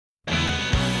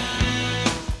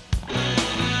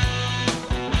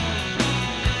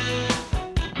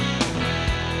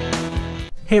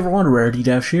Hey everyone, Rarity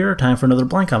Dash here, time for another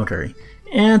blind commentary.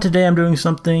 And today I'm doing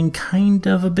something kind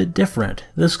of a bit different.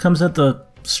 This comes at the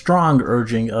strong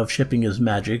urging of Shipping is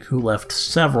Magic, who left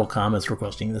several comments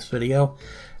requesting this video,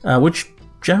 which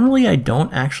generally I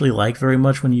don't actually like very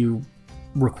much when you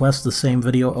request the same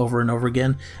video over and over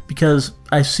again, because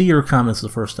I see your comments the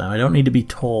first time. I don't need to be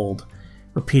told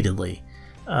repeatedly,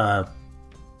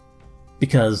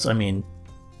 because, I mean,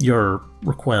 your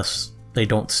requests, they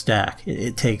don't stack.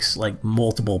 It takes like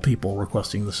multiple people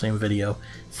requesting the same video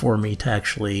for me to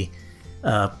actually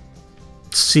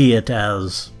see it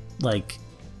as like,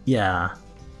 yeah,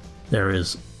 there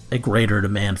is a greater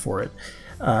demand for it.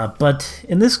 But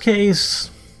in this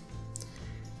case,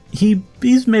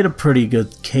 he's made a pretty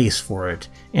good case for it,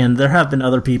 and there have been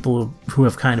other people who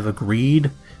have kind of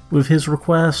agreed with his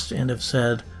request and have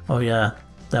said, oh yeah,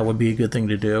 that would be a good thing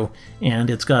to do, and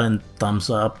it's gotten thumbs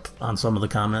up on some of the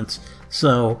comments.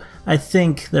 So I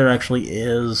think there actually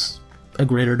is a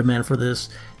greater demand for this,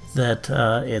 that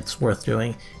it's worth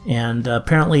doing. And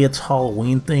apparently it's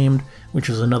Halloween themed, which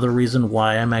is another reason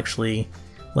why I'm actually,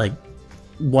 like,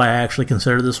 why I actually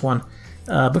consider this one.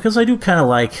 Because I do kind of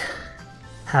like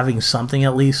having something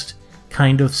at least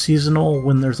kind of seasonal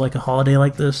when there's like a holiday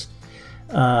like this.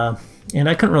 And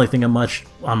I couldn't really think of much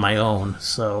on my own,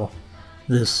 so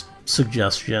this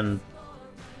suggestion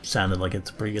sounded like it's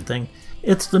a pretty good thing.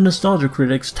 It's the Nostalgia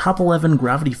Critic's Top 11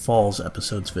 Gravity Falls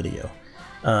episodes video,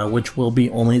 which will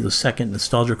be only the second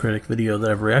Nostalgia Critic video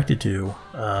that I've reacted to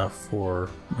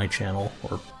for my channel,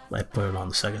 or I put it on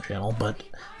the second channel, but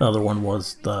the other one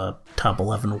was the Top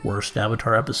 11 Worst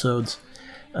Avatar Episodes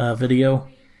video,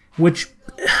 which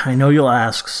I know you'll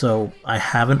ask, so I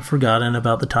haven't forgotten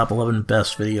about the Top 11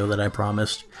 Best video that I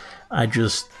promised.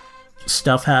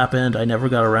 Stuff happened, I never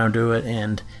got around to it,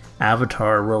 and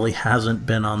Avatar really hasn't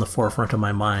been on the forefront of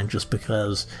my mind, just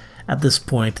because at this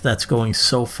point that's going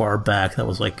so far back. That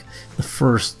was like the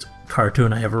first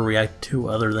cartoon I ever reacted to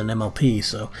other than MLP,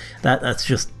 so that's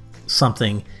just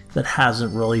something that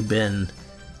hasn't really been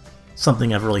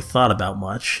something I've really thought about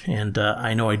much. And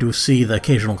I know I do see the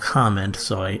occasional comment,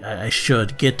 so I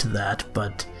should get to that,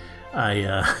 but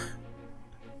I've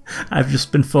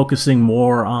just been focusing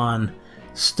more on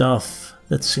stuff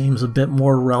that seems a bit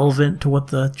more relevant to what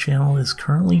the channel is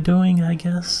currently doing, I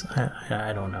guess.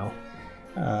 I don't know.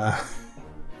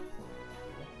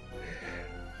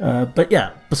 But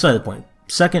yeah, beside the point.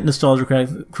 Second Nostalgia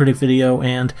Critic video,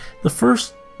 and the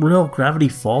first real Gravity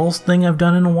Falls thing I've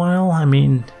done in a while. I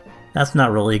mean, that's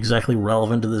not really exactly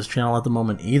relevant to this channel at the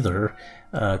moment either.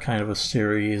 Kind of a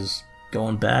series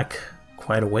going back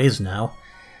quite a ways now.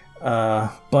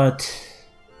 But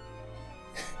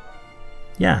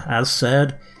yeah, as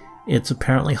said, it's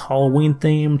apparently Halloween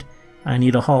themed. I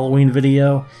need a Halloween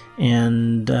video,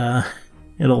 and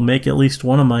it'll make at least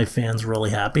one of my fans really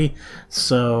happy.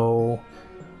 So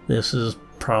this is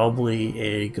probably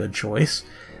a good choice.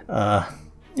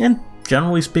 And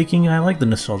generally speaking, I like the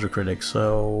Nostalgia Critic,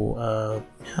 so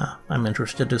yeah, I'm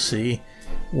interested to see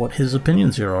what his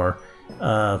opinions here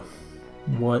are.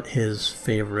 What his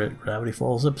favorite Gravity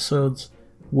Falls episodes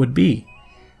would be.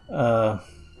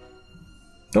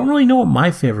 Don't really know what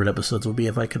my favorite episodes would be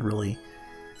if I could really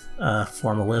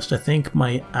form a list. I think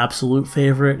my absolute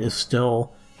favorite is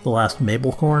still The Last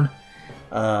Maplecorn.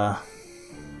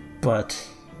 But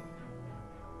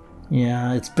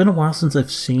yeah, it's been a while since I've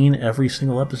seen every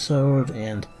single episode,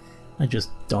 and I just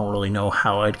don't really know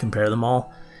how I'd compare them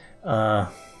all. Though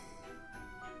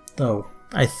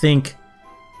I think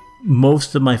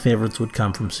most of my favorites would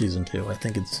come from Season 2. I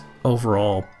think it's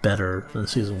overall better than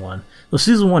Season 1. Though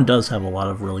Season 1 does have a lot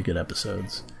of really good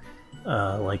episodes,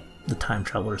 like the Time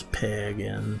Traveler's Pig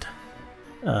and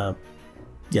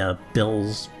yeah,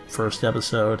 Bill's first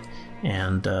episode,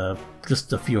 and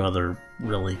just a few other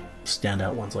really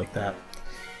standout ones like that.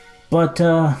 But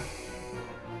yeah,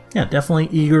 definitely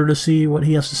eager to see what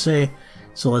he has to say,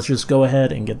 so let's just go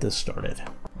ahead and get this started.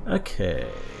 Okay,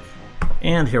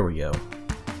 and here we go.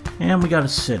 And we got a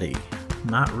city.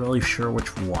 Not really sure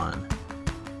which one.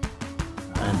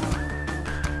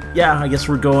 And yeah, I guess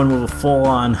we're going with a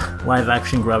full-on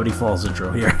live-action Gravity Falls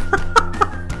intro here.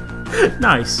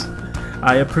 Nice.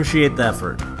 I appreciate the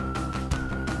effort.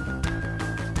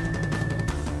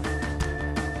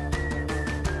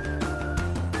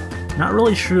 Not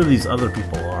really sure who these other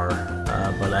people are,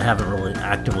 but I haven't really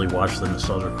actively watched the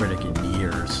Nostalgia Critic in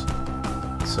years,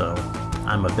 so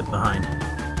I'm a bit behind.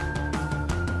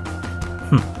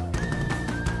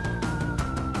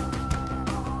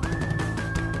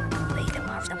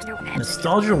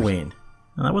 Nostalgia Ween.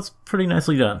 Now, that was pretty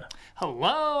nicely done.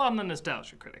 Hello, I'm the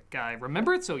Nostalgia Critic. I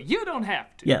remember it so you don't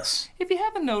have to. Yes. If you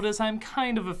haven't noticed, I'm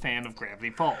kind of a fan of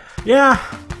Gravity Falls. Yeah.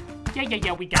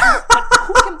 Yeah, we got it. But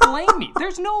who can blame me?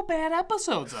 There's no bad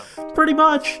episodes of it. Pretty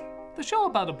much. The show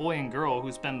about a boy and girl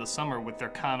who spend the summer with their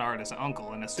con artist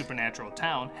uncle in a supernatural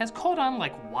town has caught on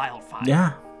like wildfire.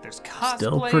 Yeah. There's cosplays,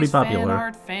 Still pretty popular. fan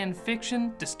art, fan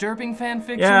fiction, disturbing fan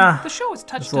fiction. Yeah, the show has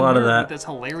touched a lot of that with its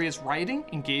hilarious writing,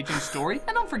 engaging story,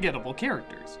 and unforgettable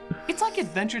characters. It's like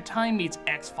Adventure Time meets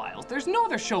X-Files. There's no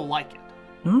other show like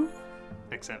it.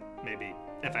 Except maybe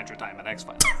Adventure Time and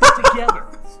X-Files together.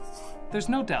 There's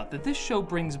no doubt that this show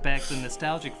brings back the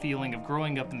nostalgic feeling of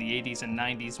growing up in the 80s and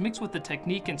 90s mixed with the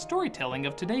technique and storytelling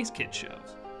of today's kid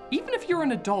shows. Even if you're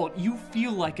an adult, you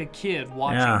feel like a kid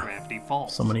watching Gravity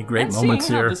Falls. So many great and moments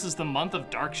seeing here. How this is the month of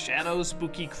dark shadows,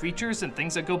 spooky creatures, and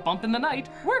things that go bump in the night,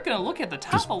 we're gonna look at the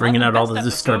top 11 Just bringing out all the best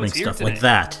disturbing episodes here stuff like today.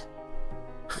 that.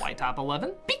 Why top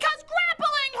 11? Because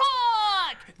Grappling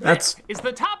Hook! That's this is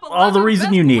the top 11 all the reason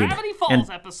best you need. Gravity Falls And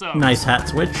episodes. nice hat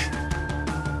switch.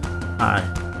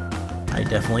 I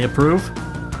definitely approve.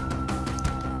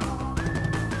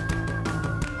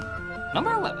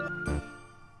 Number 11.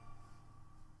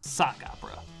 Sock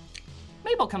opera.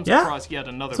 Mabel comes Yeah, across yet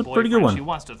another it's a pretty good boyfriend one. she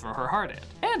wants to throw her heart at.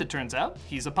 And it turns out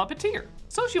he's a puppeteer.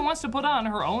 So she wants to put on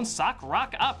her own sock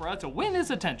rock opera to win his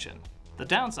attention. The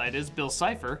downside is Bill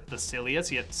Cipher, the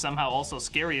silliest yet somehow also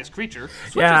scariest creature,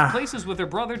 switches places with her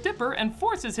brother Dipper and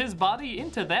forces his body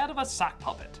into that of a sock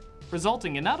puppet,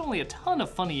 resulting in not only a ton of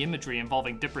funny imagery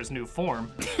involving Dipper's new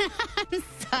form, I'm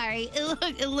sorry,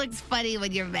 it looks funny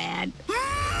when you're mad.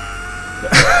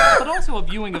 but also a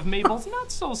viewing of Mabel's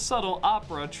not-so-subtle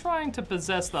opera trying to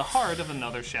possess the heart of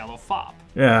another shallow fop.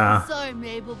 Yeah. Sorry,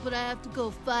 Mabel, but I have to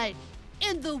go fight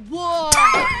in the war.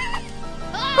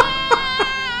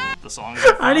 The songs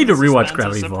I need to rewatch suspense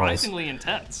Gravity is Falls. surprisingly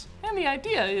intense, and the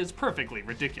idea is perfectly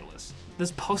ridiculous.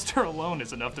 This poster alone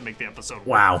is enough to make the episode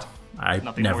Wow. worth it. I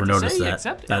Nothing never more to noticed say, that.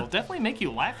 except it'll definitely make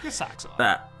you laugh your socks off.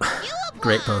 That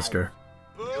great poster.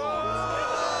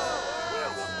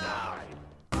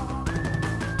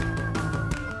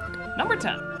 Number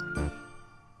 10.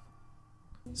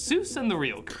 Seuss and the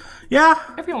Real Girl. Yeah.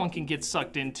 Everyone can get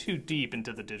sucked in too deep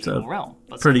into the digital realm,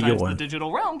 but pretty good sometimes one. the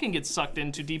digital realm can get sucked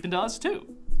in too deep into us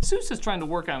too. Seuss is trying to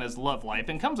work on his love life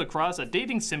and comes across a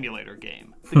dating simulator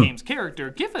game. The game's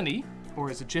character, Giffany, or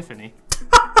is it Jiffany,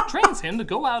 trains him to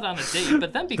go out on a date,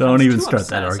 but then becomes Don't even too start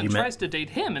that obsessed and argument. tries to date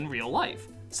him in real life,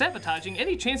 sabotaging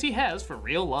any chance he has for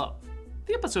real love.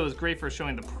 The episode is great for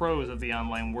showing the pros of the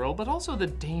online world, but also the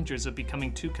dangers of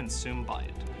becoming too consumed by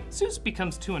it. Seuss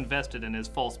becomes too invested in his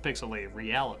false pixelated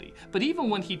reality, but even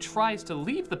when he tries to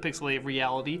leave the pixelated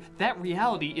reality, that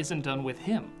reality isn't done with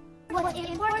him. What's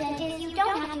important is you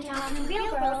don't have to talk to real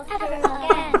girls ever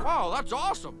again. Wow, that's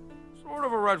awesome. Sort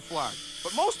of a red flag,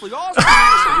 but mostly awesome.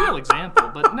 It's a real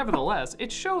example, but nevertheless, it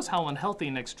shows how unhealthy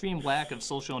an extreme lack of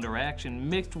social interaction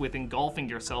mixed with engulfing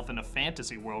yourself in a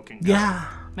fantasy world can go. Yeah.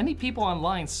 Many people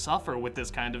online suffer with this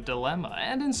kind of dilemma,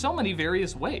 and in so many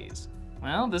various ways.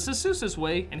 Well, this is Seuss's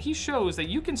way, and he shows that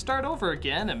you can start over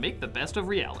again and make the best of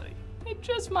reality. It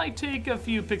just might take a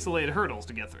few pixelated hurdles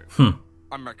to get through.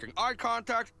 I'm making eye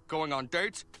contact, going on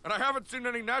dates, and I haven't seen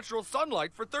any natural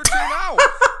sunlight for 13 hours.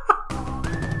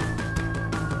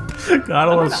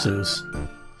 Gotta love Seuss.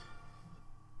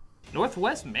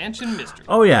 Northwest Mansion Mystery.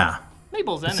 Oh yeah.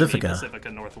 Mabel's Pacifica. enemy,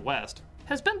 Pacifica Northwest,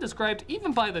 has been described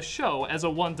even by the show as a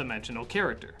one-dimensional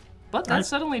character. But that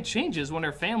suddenly changes when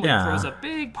her family throws a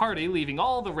big party, leaving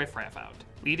all the riffraff out,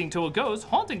 leading to a ghost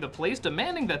haunting the place,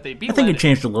 demanding that they be I think let it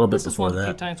changed a little bit This is before one of the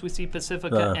few that. times we see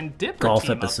Pacifica The and Dipper golf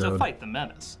team up to episode fight the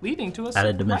menace, leading to a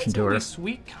added dimension to her.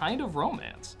 surprisingly sweet kind of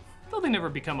romance. Though they never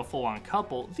become a full-on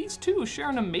couple, these two share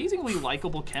an amazingly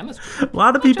likable chemistry. A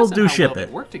lot of Not people just in do how ship well it.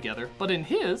 they work together, but in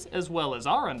his as well as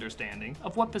our understanding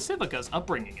of what Pacifica's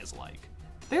upbringing is like.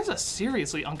 There's a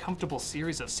seriously uncomfortable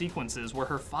series of sequences where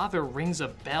her father rings a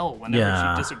bell whenever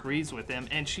Yeah. she disagrees with him,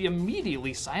 and she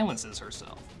immediately silences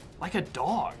herself, like a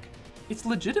dog. It's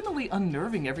legitimately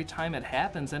unnerving every time it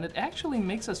happens, and it actually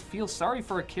makes us feel sorry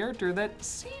for a character that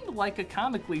seemed like a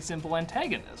comically simple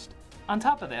antagonist. On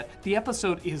top of that, the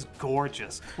episode is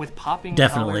gorgeous, with popping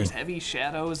Definitely. colors, heavy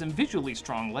shadows, and visually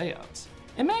strong layouts.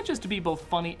 It manages to be both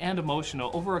funny and emotional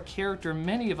over a character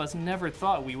many of us never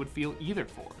thought we would feel either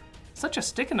for. Such a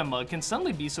stick in the mud can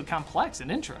suddenly be so complex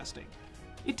and interesting.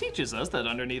 It teaches us that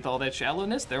underneath all that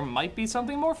shallowness, there might be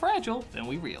something more fragile than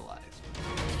we realize.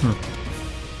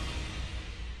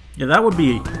 Yeah, that would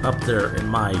be up there in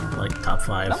my top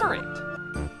 5. Number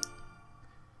 8.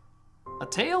 A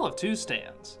Tale of Two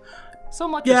Stans. So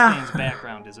much Yeah. of Stan's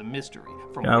background is a mystery,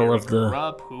 from Gotta where he love grew the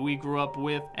up, who he grew up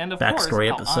with, and of course, backstory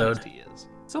how episode. honest he is.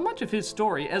 So much of his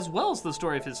story, as well as the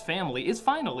story of his family, is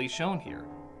finally shown here,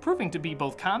 proving to be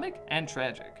both comic and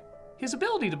tragic. His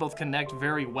ability to both connect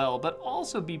very well, but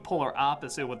also be polar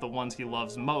opposite with the ones he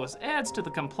loves most, adds to the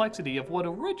complexity of what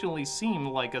originally seemed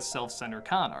like a self-centered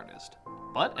con artist.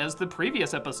 But as the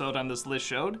previous episode on this list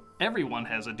showed, everyone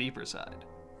has a deeper side.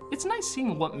 It's nice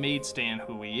seeing what made Stan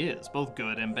who he is, both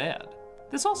good and bad.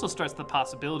 This also starts the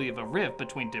possibility of a rift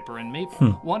between Dipper and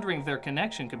Mabel, wondering if their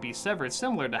connection could be severed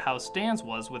similar to how Stan's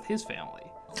was with his family.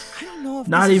 I don't know if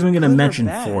Not this even is going to good or mention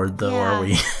bad. Ford, though, are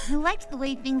we? I liked the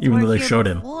way things Even were though they here showed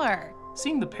him. before.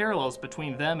 Seeing the parallels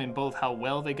between them in both how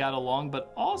well they got along,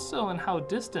 but also in how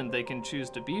distant they can choose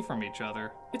to be from each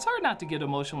other, it's hard not to get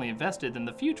emotionally invested in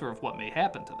the future of what may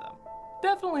happen to them.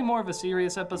 Definitely more of a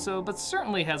serious episode, but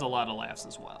certainly has a lot of laughs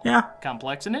as well. Yeah.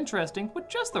 Complex and interesting, with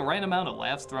just the right amount of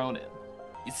laughs thrown in.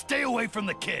 You stay away from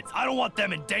the kids. I don't want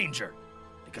them in danger.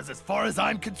 Because as far as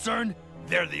I'm concerned,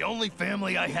 they're the only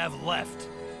family I have left.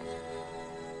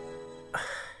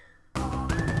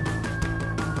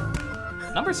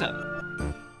 Number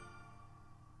 7.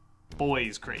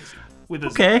 Boys Crazy. With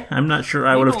his Okay, I'm not sure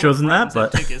I would have chosen that,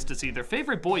 but it's tickets to see their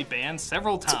favorite boy band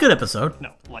several times. a good episode.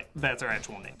 No, like, that's their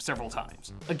actual name, several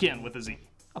times. Again, with a Z.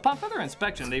 Upon further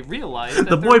inspection, they realize that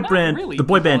The they're boy not band, really the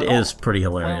boy people band at all. is pretty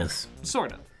hilarious. Well,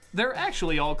 sort of. They're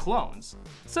actually all clones.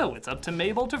 So it's up to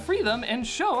Mabel to free them and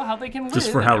show how they can live Just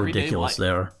for an how everyday ridiculous life. they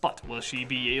are. But will she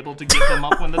be able to give them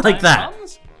up when the Like time that.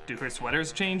 comes? Do her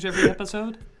sweaters change every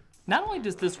episode? Not only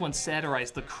does this one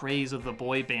satirize the craze of the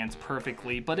boy bands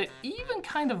perfectly, but it even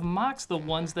kind of mocks the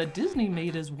ones that Disney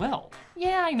made as well.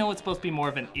 Yeah, I know it's supposed to be more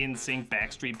of an NSYNC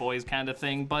Backstreet Boys kind of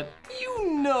thing, but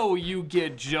you know you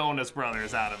get Jonas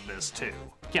Brothers out of this too.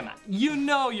 Come on, you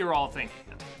know you're all thinking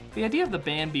it. The idea of the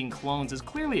band being clones is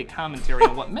clearly a commentary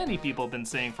on what many people have been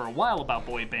saying for a while about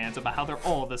boy bands, about how they're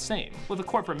all the same, with a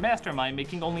corporate mastermind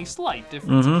making only slight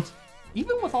differences.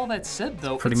 Even with all that said,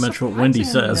 though, Pretty it's much what Wendy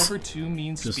surprisingly says. never too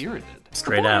mean-spirited.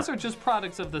 straight the boys out. are just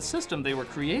products of the system they were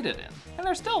created in, and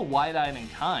they're still wide-eyed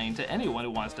and kind to anyone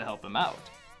who wants to help them out.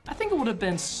 I think it would have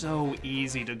been so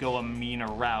easy to go a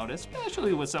meaner route,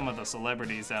 especially with some of the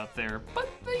celebrities out there, but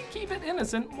they keep it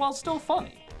innocent while still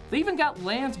funny. They even got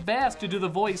Lance Bass to do the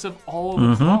voice of all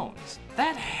the clones.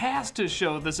 That has to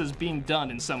show this is being done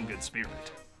in some good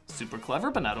spirit. Super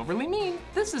clever, but not overly mean.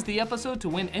 This is the episode to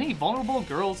win any vulnerable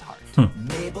girl's heart.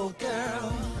 Mabel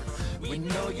girl, we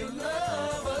know you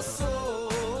love us so.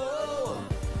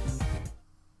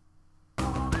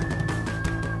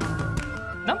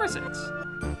 Number 6.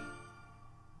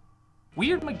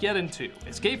 Weirdmageddon 2,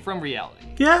 Escape from Reality.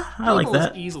 Yeah, I like Mabel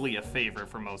that. is easily a favorite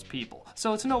for most people,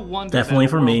 so it's no wonder Definitely that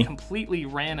a for world me. completely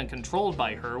ran and controlled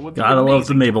by her would be Gotta love the amazing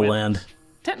to Mabel witness. Land.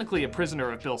 Technically a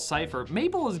prisoner of Bill Cipher,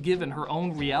 Mabel is given her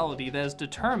own reality that is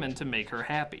determined to make her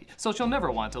happy, so she'll never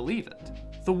want to leave it.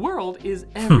 The world is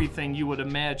everything you would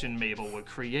imagine Mabel would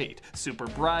create. Super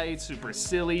bright, super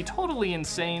silly, totally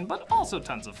insane, but also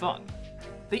tons of fun.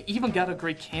 They even got a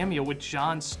great cameo with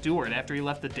Jon Stewart after he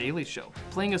left The Daily Show,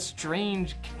 playing a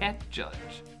strange cat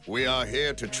judge. We are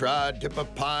here to try Dipper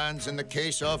Pines in the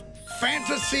case of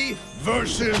fantasy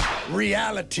versus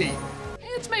reality.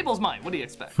 It's Mabel's mind, what do you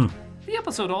expect? The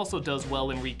episode also does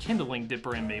well in rekindling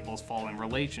Dipper and Mabel's fallen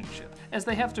relationship, as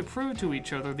they have to prove to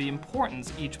each other the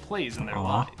importance each plays in their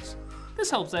lives.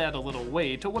 This helps add a little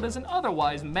weight to what is an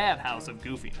otherwise madhouse of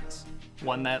goofiness.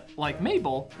 One that, like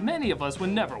Mabel, many of us would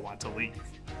never want to leave.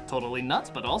 Totally nuts,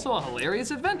 but also a hilarious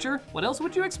adventure. What else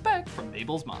would you expect from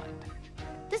Mabel's mind?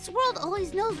 This world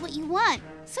always knows what you want,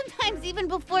 sometimes even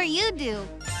before you do.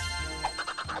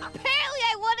 Apparently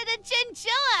I wanted a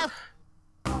chinchilla!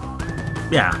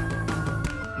 Yeah.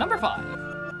 Number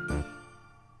 5.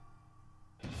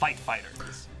 Fight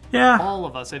Fighters. Yeah. All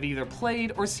of us have either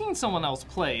played or seen someone else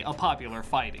play a popular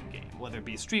fighting game, whether it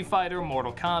be Street Fighter,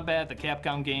 Mortal Kombat, the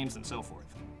Capcom games, and so forth.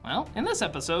 Well, in this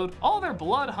episode, all their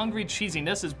blood-hungry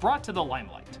cheesiness is brought to the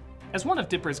limelight, as one of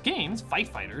Dipper's games, Fight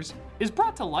Fighters, is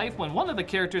brought to life when one of the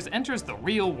characters enters the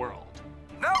real world.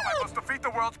 Now I must defeat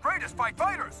the world's greatest fight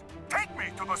fighters. Take me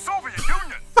to the Soviet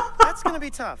Union. That's gonna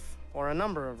be tough, for a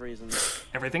number of reasons.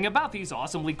 Everything about these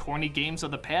awesomely corny games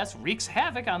of the past wreaks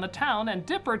havoc on the town, and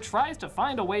Dipper tries to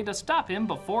find a way to stop him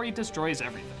before he destroys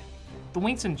everything. The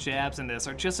winks and jabs in this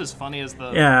are just as funny as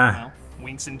the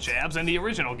winks and jabs in the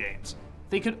original games.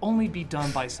 They could only be done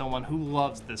by someone who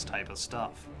loves this type of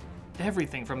stuff.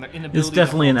 Everything from their inability It's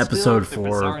definitely to an hold episode still,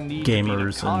 their for bizarre need to beat up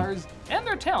gamers cars, and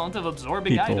their talent of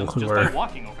absorbing people items who just by are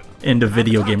walking over them. into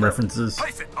video game references.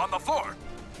 Place it on the floor.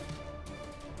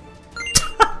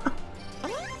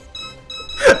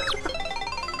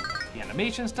 The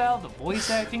animation style, the voice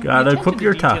acting, Gotta the attention equip to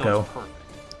your detail taco. is perfect.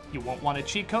 You won't want a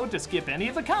cheat code to skip any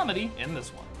of the comedy in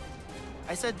this one.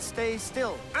 I said stay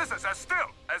still. This is as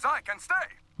still as I can stay.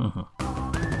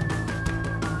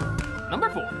 Number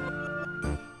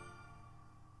 4.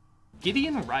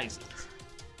 Gideon Rises.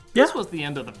 Yeah. This was the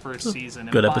end of the first season,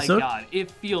 and good by episode. God, it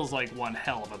feels like one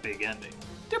hell of a big ending.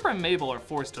 Dipper and Mabel are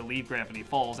forced to leave Gravity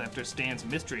Falls after Stan's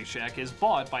mystery shack is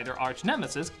bought by their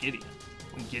arch-nemesis, Gideon.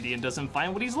 When Gideon doesn't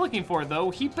find what he's looking for, though,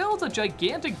 he builds a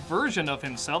gigantic version of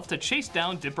himself to chase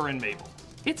down Dipper and Mabel.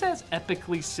 It's as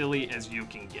epically silly as you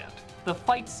can get. The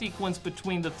fight sequence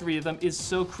between the three of them is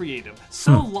so creative,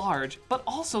 so large, but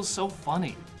also so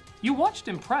funny. You watched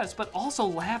impressed, but also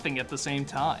laughing at the same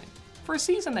time. For a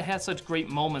season that had such great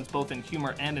moments both in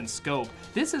humor and in scope,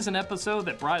 this is an episode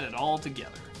that brought it all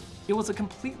together. It was a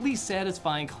completely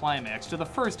satisfying climax to the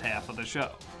first half of the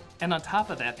show. And on top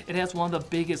of that, it has one of the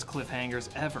biggest cliffhangers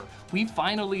ever. We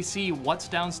finally see what's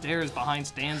downstairs behind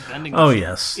Stan's vending machine. Oh,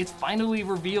 yes. It's finally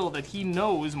revealed that he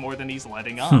knows more than he's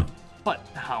letting on. But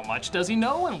how much does he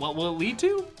know, and what will it lead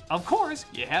to? Of course,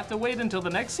 you have to wait until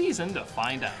the next season to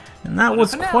find out. And that What a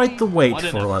was finale, quite the wait what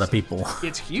an for a lot of episode. people.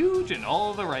 It's huge in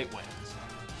all the right ways.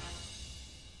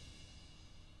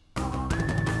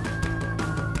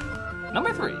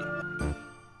 Number 3.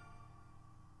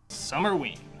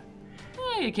 Summerween.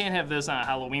 You can't have this on a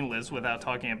Halloween list without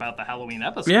talking about the Halloween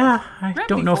episode. Yeah, I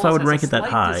Gravity don't know if I Falls would has rank a it that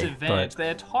slight high, disadvantage but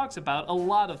that talks about a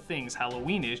lot of things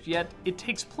Halloweenish, yet it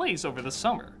takes place over the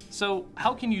summer. So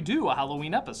how can you do a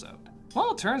Halloween episode?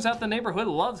 Well, it turns out the neighborhood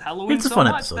loves Halloween It's a so fun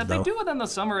much episode, that though. they do it in the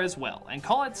summer as well and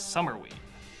call it Summerween.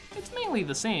 It's mainly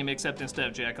the same, except instead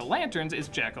of jack-o'-lanterns, it's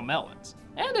jack-o'-melons.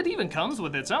 And it even comes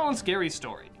with its own scary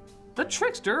story. The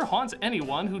trickster haunts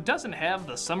anyone who doesn't have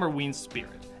the Summerween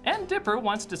spirit, and Dipper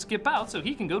wants to skip out so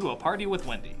he can go to a party with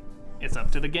Wendy. It's up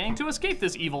to the gang to escape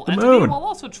this evil entity moon. while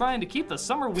also trying to keep the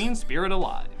Summerween spirit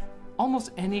alive.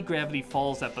 Almost any Gravity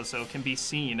Falls episode can be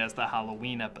seen as the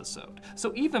Halloween episode,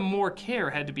 so even more care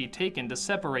had to be taken to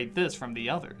separate this from the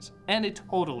others, and it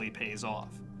totally pays off.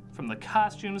 From the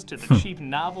costumes to the cheap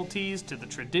novelties to the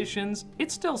traditions,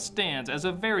 it still stands as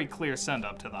a very clear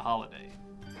send-up to the holiday.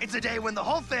 It's a day when the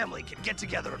whole family can get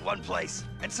together in one place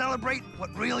and celebrate what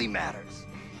really matters.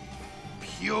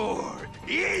 Pure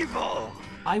evil!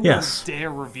 I Yes. won't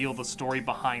dare reveal the story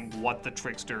behind what the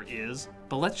trickster is,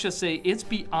 but let's just say it's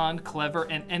beyond clever,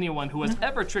 and anyone who has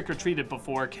ever trick-or-treated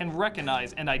before can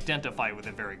recognize and identify with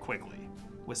it very quickly.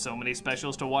 With so many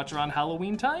specials to watch around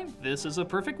Halloween time, this is a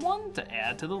perfect one to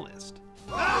add to the list.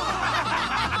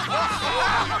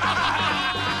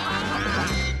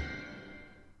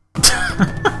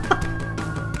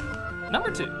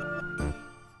 Number 2.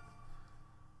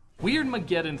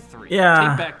 Weirdmageddon 3. Yeah.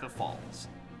 Take Back the Falls.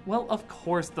 Well, of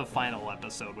course the final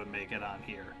episode would make it on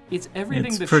here. It's everything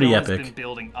It's the pretty show epic. has been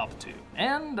building up to.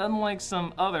 And unlike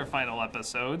some other final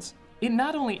episodes, it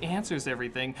not only answers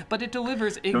everything, but it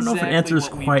delivers exactly I don't know if it answers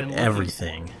what we've quite been looking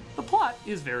everything. for. The plot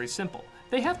is very simple.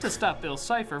 They have to stop Bill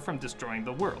Cipher from destroying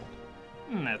the world.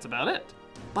 And that's about it.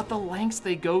 But the lengths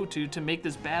they go to make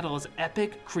this battle as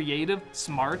epic, creative,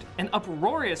 smart, and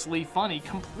uproariously funny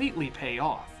completely pay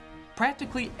off.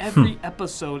 Practically every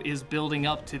episode is building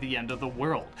up to the end of the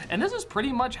world, and this is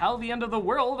pretty much how the end of the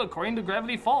world, according to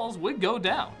Gravity Falls, would go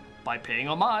down, by paying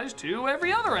homage to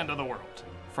every other end of the world.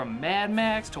 From Mad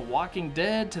Max to Walking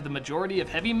Dead to the majority of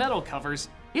heavy metal covers,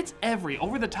 it's every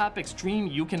over-the-top extreme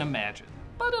you can imagine.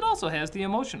 But it also has the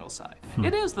emotional side.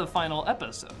 It is the final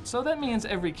episode, so that means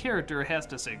every character has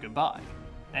to say goodbye.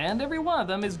 And every one of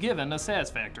them is given a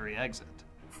satisfactory exit.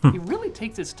 It really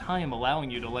takes its time allowing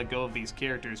you to let go of these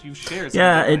characters you've shared some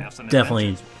Yeah, good it laughs and definitely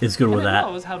adventures is good with. with And that.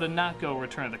 it knows how to not go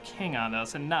Return of the King on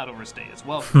us and not overstay its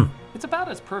welcome. It's about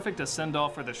as perfect a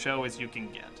send-off for the show as you can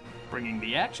get, bringing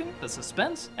the action, the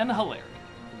suspense, and the hilarity.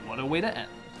 What a way to end.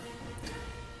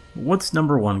 What's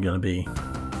number 1 gonna be?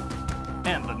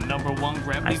 And the number 1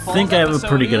 Gravity I Falls think I have a episode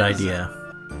pretty good is idea.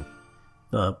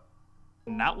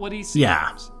 Not What He Seems.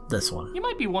 Yeah, this one. You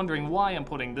might be wondering why I'm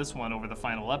putting this one over the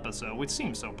final episode, which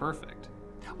seems so perfect.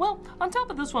 Well, on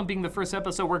top of this one being the first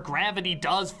episode where gravity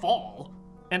does fall,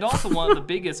 and also one of the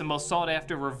biggest and most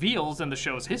sought-after reveals in the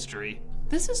show's history,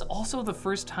 this is also the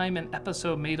first time an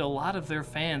episode made a lot of their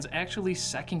fans actually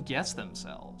second-guess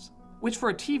themselves. Which for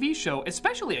a TV show,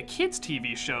 especially a kids'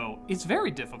 TV show, is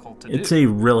very difficult to do. It's a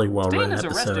really Stan well-written is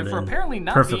arrested episode for and apparently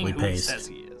not perfectly being who he paced. says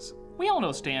he is. We all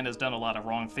know Stan has done a lot of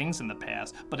wrong things in the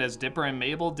past, but as Dipper and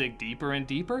Mabel dig deeper and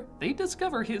deeper, they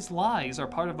discover his lies are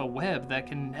part of a web that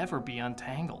can never be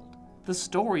untangled. The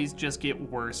stories just get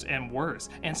worse and worse,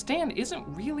 and Stan isn't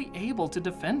really able to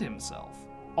defend himself.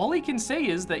 All he can say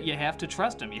is that you have to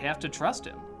trust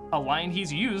him, a line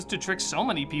he's used to trick so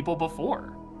many people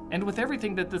before. And with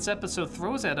everything that this episode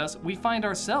throws at us, we find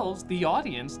ourselves, the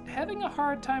audience, having a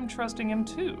hard time trusting him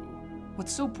too.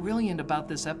 What's so brilliant about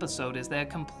this episode is that it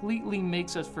completely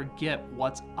makes us forget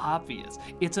what's obvious.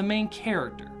 It's a main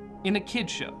character in a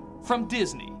kid's show from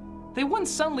Disney. They wouldn't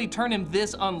suddenly turn him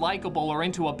this unlikable or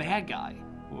into a bad guy.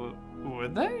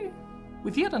 Would they?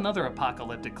 With yet another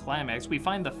apocalyptic climax, we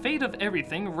find the fate of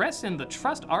everything rests in the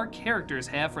trust our characters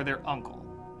have for their uncle.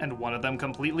 And one of them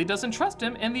completely doesn't trust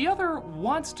him, and the other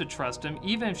wants to trust him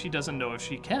even if she doesn't know if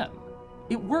she can.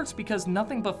 It works because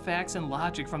nothing but facts and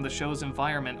logic from the show's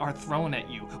environment are thrown at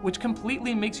you, which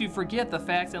completely makes you forget the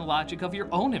facts and logic of your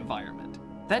own environment.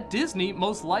 That Disney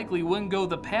most likely wouldn't go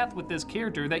the path with this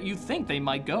character that you think they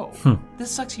might go.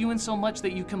 This sucks you in so much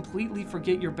that you completely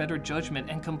forget your better judgment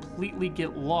and completely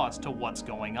get lost to what's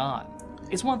going on.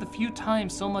 It's one of the few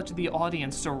times so much of the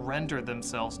audience surrender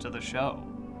themselves to the show.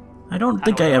 I don't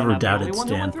think I ever doubted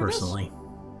Stan personally.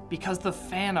 Because the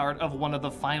fan art of one of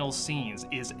the final scenes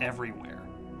is everywhere.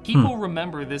 People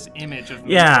remember this image of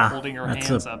Misa holding her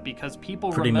hands up because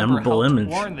people remember how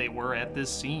torn they were at this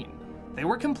scene. They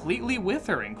were completely with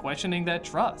her in questioning that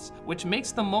trust, which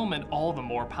makes the moment all the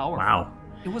more powerful. Wow.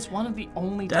 It was one of the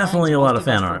only Definitely times a lot most of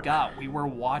fan us art. Forgot we were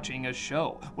watching a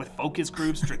show with focus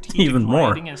groups, strategic Even more.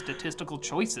 writing, and statistical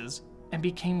choices, and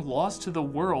became lost to the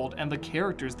world and the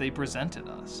characters they presented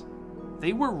us.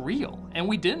 They were real, and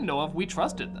we didn't know if we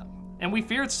trusted them. And we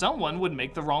feared someone would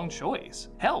make the wrong choice.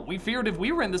 Hell, we feared if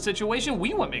we were in the situation,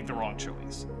 we would make the wrong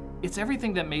choice. It's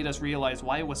everything that made us realize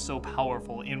why it was so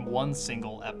powerful in one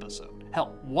single episode.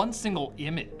 Hell, one single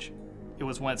image. It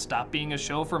was when it stopped being a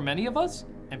show for many of us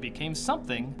and became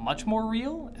something much more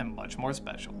real and much more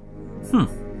special.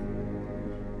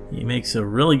 He makes a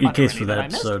really good case for that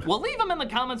episode. Well, leave them in the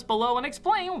comments below and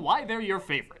explain why they're your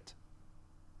favorite.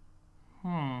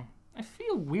 I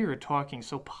feel weird talking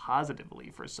so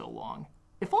positively for so long.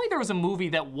 If only there was a movie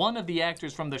that one of the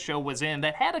actors from the show was in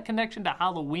that had a connection to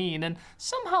Halloween and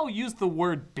somehow used the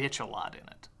word bitch a lot in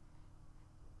it.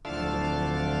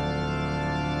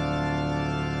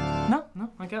 No,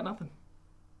 I got nothing.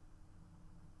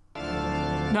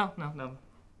 No.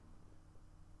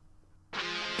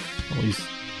 Well, he's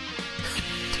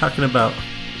talking about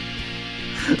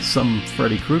some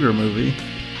Freddy Krueger movie,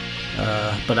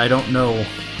 but I don't know.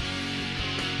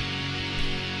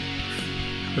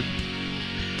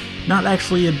 Not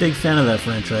actually a big fan of that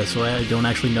franchise, so I don't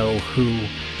actually know who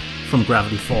from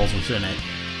Gravity Falls was in it.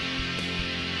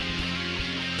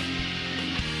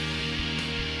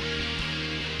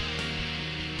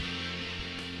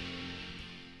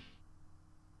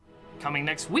 Coming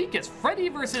next week is Freddy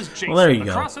vs. Jason, Well, there you the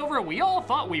go. crossover we all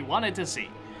thought we wanted to see.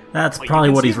 That's But probably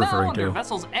you can what see he's now referring under to.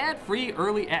 Vessel's ad-free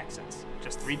early access.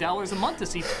 Just $3 a month to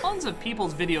see tons of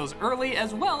people's videos early,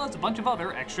 as well as a bunch of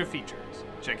other extra features.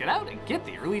 Check it out and get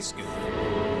the early scoop.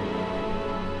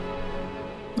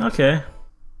 Okay.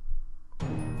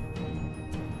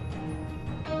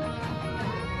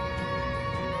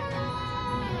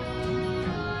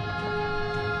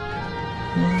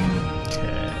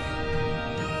 Okay.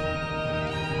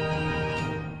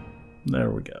 There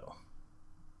we go.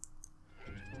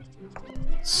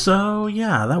 So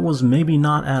yeah, that was maybe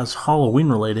not as Halloween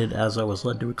related as I was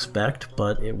led to expect,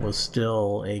 but it was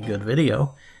still a good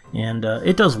video. And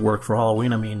it does work for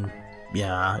Halloween. I mean,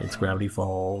 yeah, it's Gravity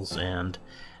Falls, and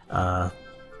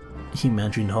he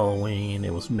mentioned Halloween,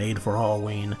 it was made for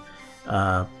Halloween.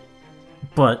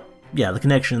 But yeah, the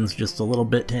connection's just a little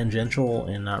bit tangential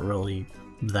and not really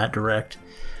that direct.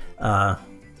 But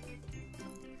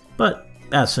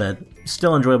as said,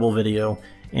 still enjoyable video.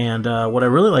 And what I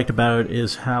really liked about it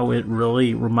is how it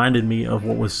really reminded me of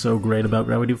what was so great about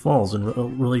Gravity Falls,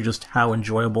 and really just how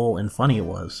enjoyable and funny it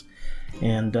was.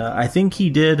 And I think he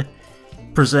did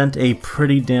present a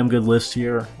pretty damn good list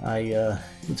here.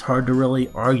 It's hard to really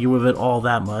argue with it all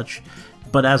that much,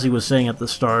 but as he was saying at the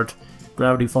start,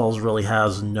 Gravity Falls really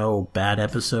has no bad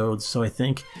episodes, so I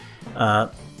think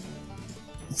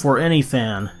for any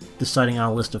fan deciding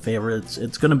on a list of favorites,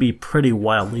 it's going to be pretty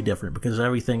wildly different because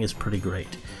everything is pretty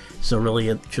great. So really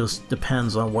it just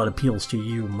depends on what appeals to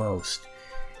you most.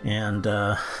 And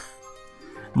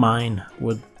mine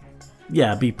would,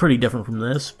 yeah, be pretty different from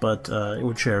this, but it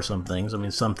would share some things. I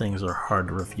mean, some things are hard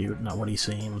to refute, not what he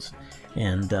seems.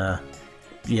 And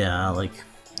yeah, like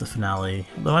the finale,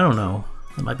 though I don't know,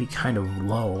 it might be kind of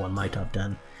low on my top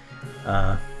 10.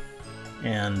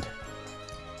 And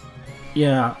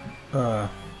yeah,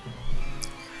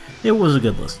 it was a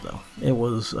good list, though. It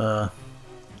was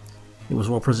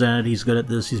well presented. He's good at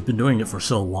this. He's been doing it for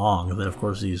so long that, of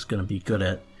course, he's going to be good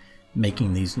at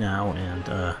making these now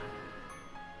and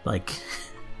like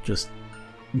just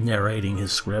narrating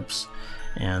his scripts.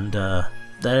 and the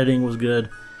editing was good.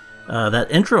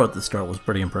 That intro at the start was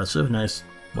pretty impressive. Nice,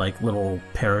 like, little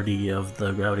parody of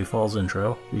the Gravity Falls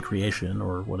intro, recreation,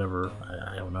 or whatever.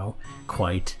 I don't know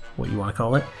quite what you want to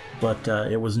call it, but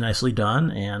it was nicely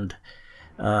done, and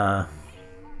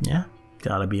yeah,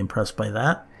 gotta be impressed by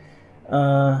that.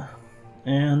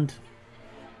 And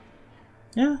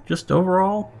yeah, just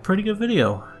overall, pretty good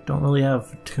video. Don't really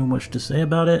have too much to say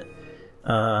about it.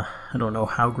 I don't know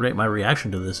how great my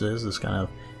reaction to this is, this kind of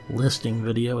listing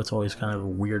video. It's always kind of a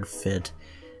weird fit,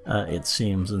 it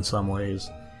seems, in some ways.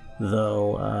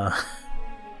 Though,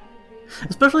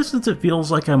 especially since it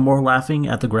feels like I'm more laughing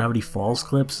at the Gravity Falls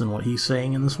clips than what he's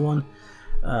saying in this one.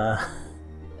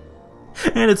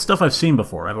 And it's stuff I've seen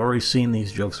before. I've already seen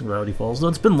these jokes in Gravity Falls, though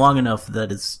it's been long enough that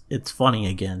it's funny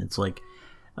again. It's like,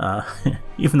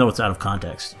 even though it's out of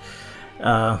context.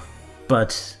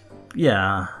 But,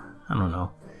 yeah, I don't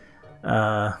know.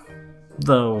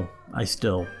 Though, I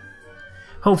still...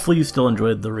 Hopefully you still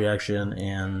enjoyed the reaction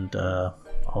and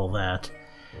all that.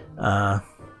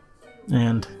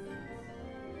 And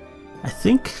I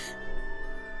think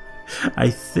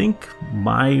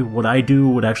what I do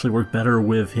would actually work better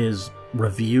with his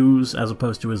reviews as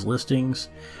opposed to his listings,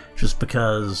 just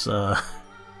because I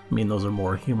mean, those are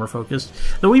more humor focused.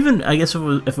 Though even, I guess,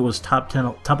 if it was top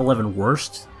 10, top 11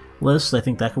 worst lists, I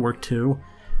think that could work too.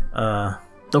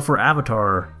 Though for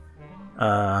Avatar,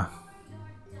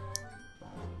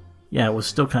 yeah, it was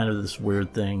still kind of this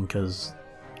weird thing because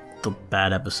the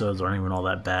bad episodes aren't even all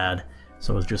that bad,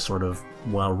 so it's just sort of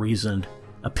well-reasoned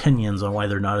opinions on why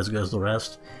they're not as good as the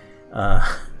rest.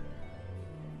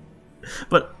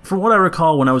 But from what I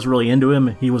recall, when I was really into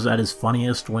him, he was at his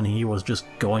funniest when he was just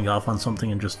going off on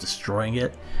something and just destroying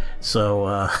it.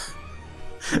 So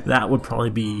that would probably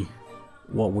be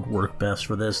what would work best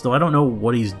for this. Though I don't know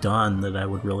what he's done that I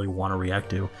would really want to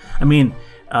react to. I mean,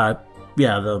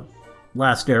 yeah, the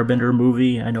Last Airbender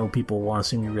movie, I know people want to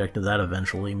see me react to that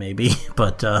eventually, maybe.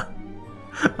 But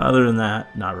other than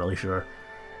that, not really sure.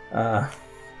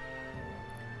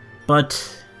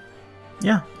 But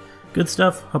yeah, good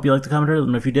stuff. Hope you liked the commentary. Let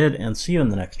me know if you did, and see you in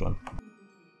the next one.